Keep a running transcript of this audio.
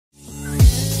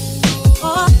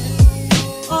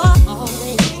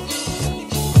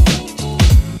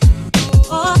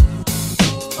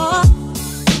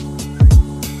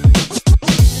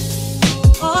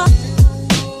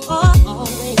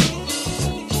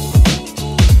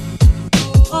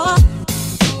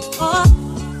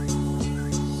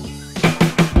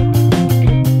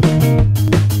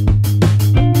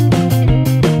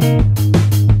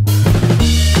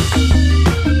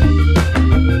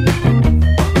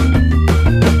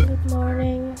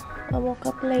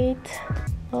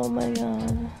Oh my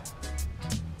god.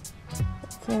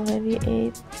 It's already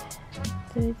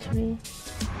 8:33.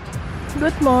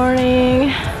 Good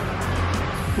morning.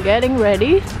 Getting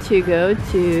ready to go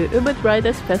to Ubud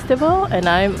Writers Festival and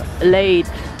I'm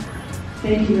late.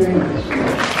 Thank you very much.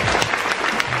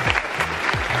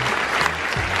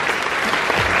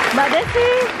 Mbak Desi,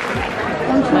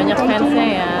 banyak fansnya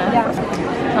ya.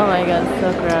 Oh my god,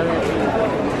 so crowded.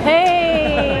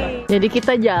 Hey, jadi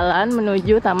kita jalan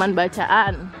menuju taman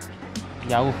bacaan.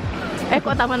 Jauh.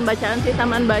 Kok taman bacaan sih?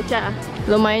 Taman baca.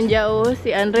 Lumayan jauh.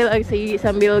 Si Andri lagi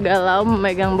sambil galau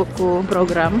memegang buku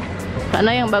program.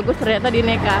 Karena yang bagus ternyata di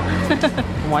Neka.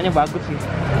 Semuanya bagus sih.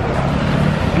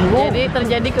 Bingung. Jadi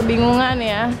terjadi kebingungan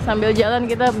ya. Sambil jalan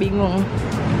kita bingung.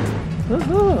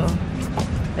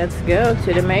 Let's go to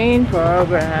the main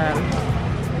program.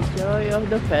 The joy of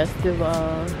the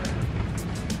festival.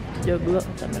 Joglo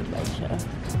taman baca.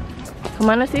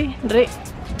 Kemana sih, Dri?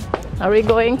 Are we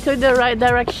going to the right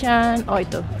direction? Oh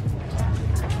itu.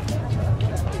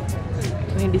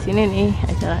 Ini di sini nih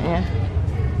acaranya.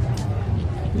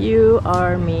 You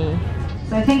are me.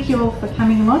 So thank you all for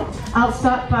coming along. I'll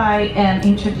start by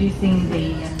introducing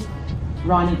the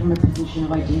writing from a position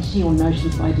of identity or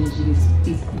notions of identity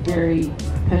is very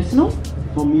personal.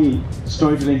 For me,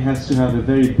 storytelling has to have a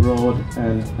very broad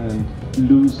and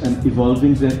loose and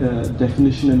evolving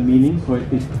definition and meaning for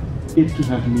it to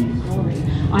have meaning.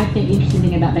 I think the interesting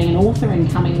thing about being an author and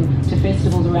coming to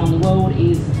festivals around the world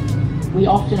is we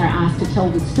often are asked to tell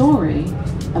the story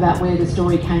about where the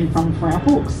story came from for our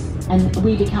books. And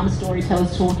we become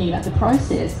storytellers talking about the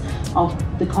process of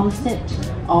the concept,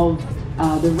 of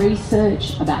the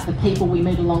research, about the people we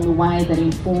meet along the way that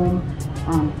inform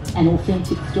an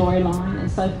authentic storyline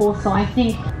and so forth. So I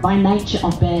think by nature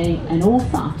of being an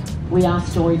author, we are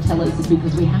storytellers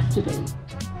because we have to be.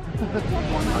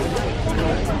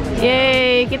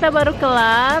 Yeay, kita baru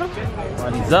kelar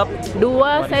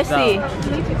dua sesi.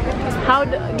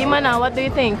 Gimana? What do you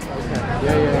think?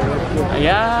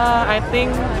 Yeah, I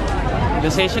think the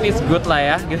session is good lah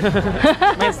ya.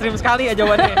 Mainstream sekali ya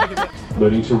jawabannya.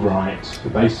 Learning to write,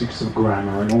 the basics of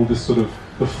grammar and all this sort of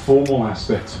the formal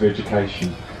aspects of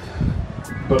education.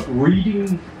 But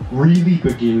reading really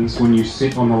begins when you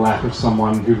sit on the lap of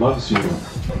someone who loves you.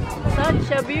 Such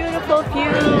a beautiful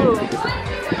view.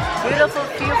 Beautiful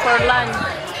view for lunch.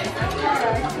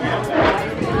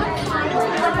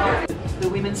 The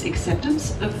women's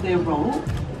acceptance of their role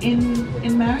in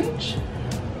marriage.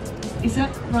 Is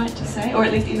that right to say? Or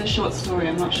at least in the short story,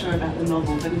 I'm not sure about the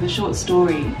novel, but in the short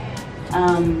story,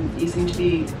 you seem to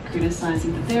be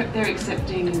criticising that they're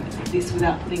accepting this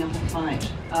without putting up a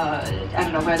fight. I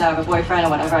don't know, whether I have a boyfriend or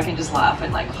whatever, I can just laugh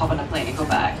and like hop on a plane and go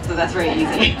back. So that's very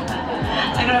easy.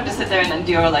 I don't have to sit there and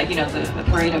endure like, you know, the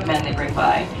parade of men they bring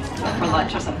by for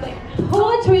lunch or something.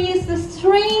 Poetry is the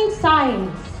strange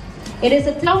science. It is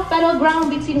a tough battleground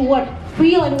between what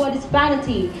real and what is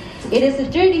vanity. It is a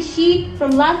dirty sheet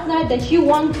from last night that you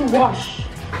want to wash.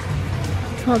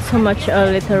 Not so much a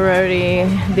literary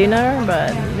dinner,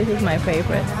 but this is my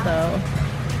favorite, so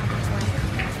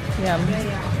yum.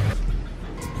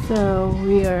 So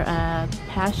we are at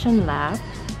Passion Lab.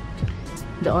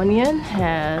 The Onion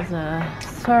has a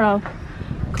sort of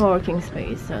co-working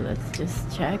space, so let's just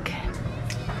check.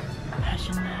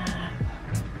 Passion Lab.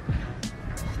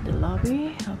 The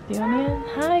lobby of the Onion.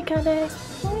 Hi, Kadek.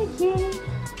 Hi, Jay.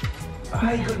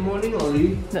 Hi, good morning,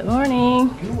 Ollie. Good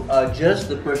morning. You are just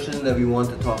the person that we want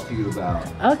to talk to you about.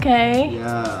 Okay.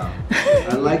 Yeah.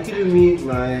 I'd like you to meet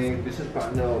my business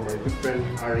partner, or my good friend,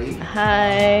 Ari.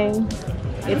 Hi.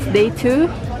 It's day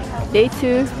 2. Day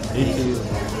 2. Day 2.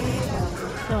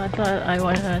 So I thought I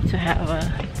wanted to have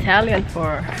Italian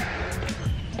for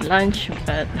lunch,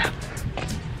 but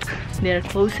they're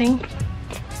closing.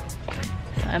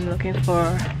 So I'm looking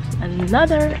for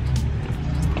another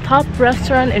top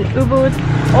restaurant in Ubud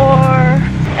or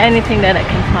anything that I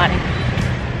can find.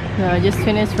 So I just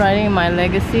finished writing my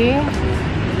legacy.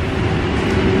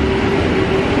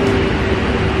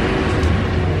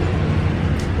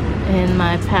 In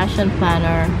my passion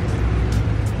planner.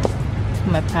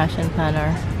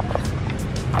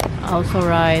 I also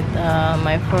write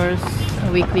my first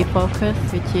weekly focus,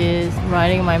 which is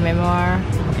writing my memoir,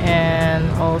 and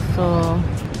also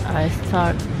I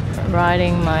start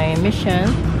writing my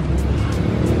mission.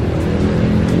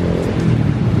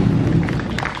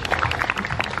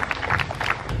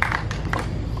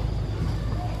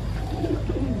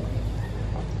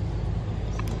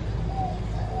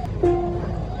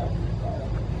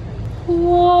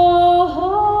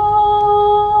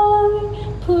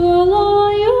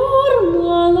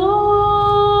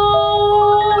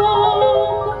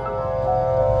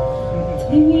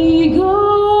 Thank you.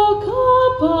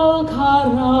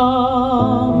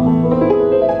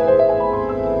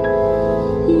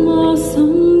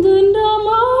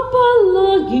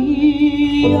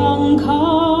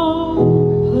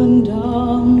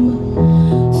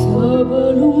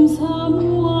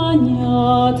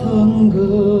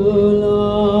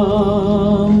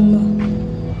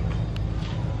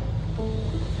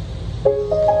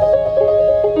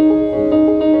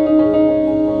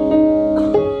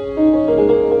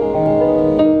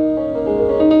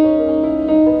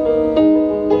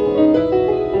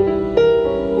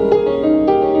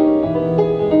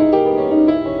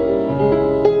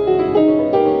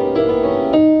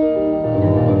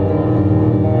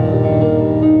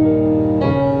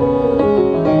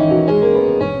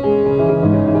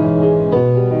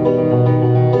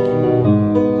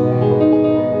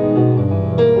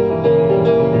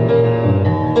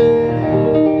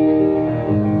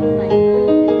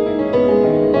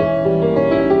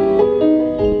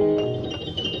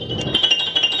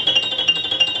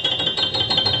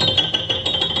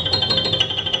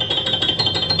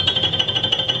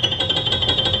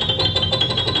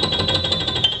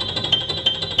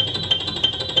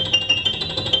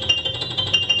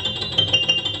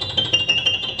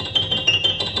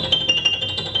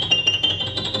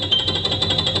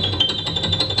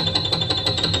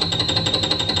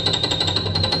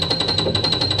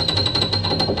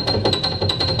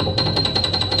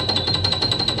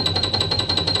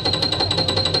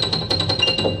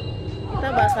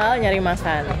 nyari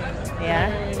makan, ya.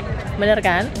 Bener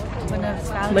kan? Bener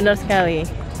sekali. Bener sekali.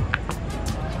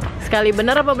 Sekali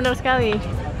bener apa bener sekali?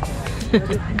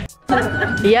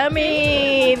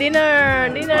 Yummy,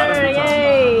 dinner,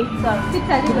 yay.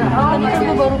 Pizza juga. Oh, ini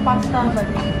kan baru pasta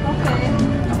tadi. Oke.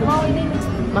 Oh, ini.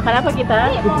 Makan apa kita?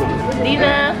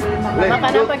 Dina.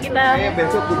 Makan apa kita?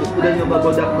 Besok udah nyoba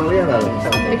godak Malia nggak?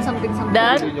 Pizza.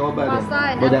 Dan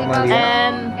Godak Malia.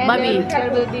 and babi.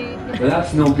 But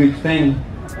that's no good thing.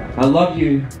 I love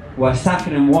you. We're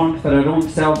sacking and warmth for our own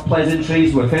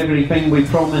self-pleasantries with everything we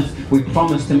promise. We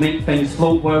promise to make things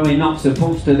float where we're not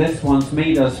supposed to. This one's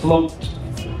made us float.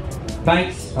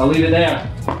 Thanks, I'll leave it there.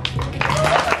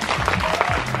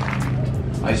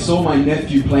 I saw my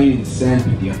nephew playing in the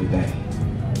sandpit the other day.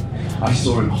 I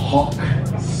saw him hawk,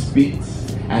 spit,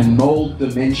 and mold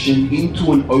dimension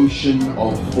into an ocean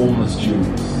of formless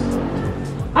jewels.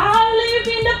 I live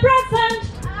in the present.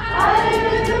 I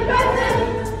live in the present.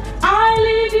 I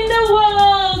live in the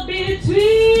world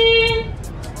between.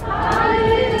 I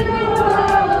live in the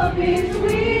world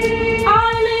between. I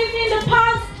live in the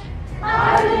past.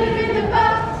 I live in the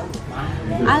past.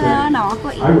 Halo, nama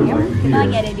aku Im. Kita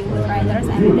lagi ada di Ubud Writers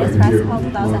and Readers Festival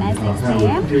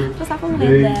 2016. Terus aku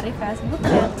ngeliat dari Facebook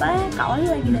ternyata Kak Ollie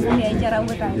lagi datang di acara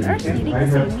Ubud Writers. Jadi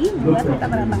kesini buat minta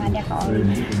tanda-tangannya Kak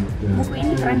Ollie. Buku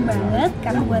ini keren banget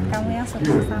karena buat kamu yang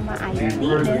suka sama IT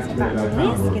dan suka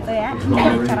nulis gitu ya. Ini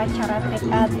ada cara-cara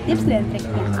tips dan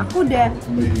triknya. Aku udah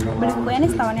beli bukunya nih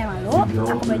setahun yang lalu.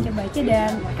 Aku baca-baca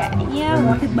dan kayaknya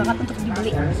worth it banget untuk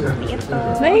dibeli. Seperti itu.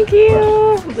 Thank you.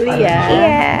 Beli ya.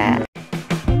 Iya.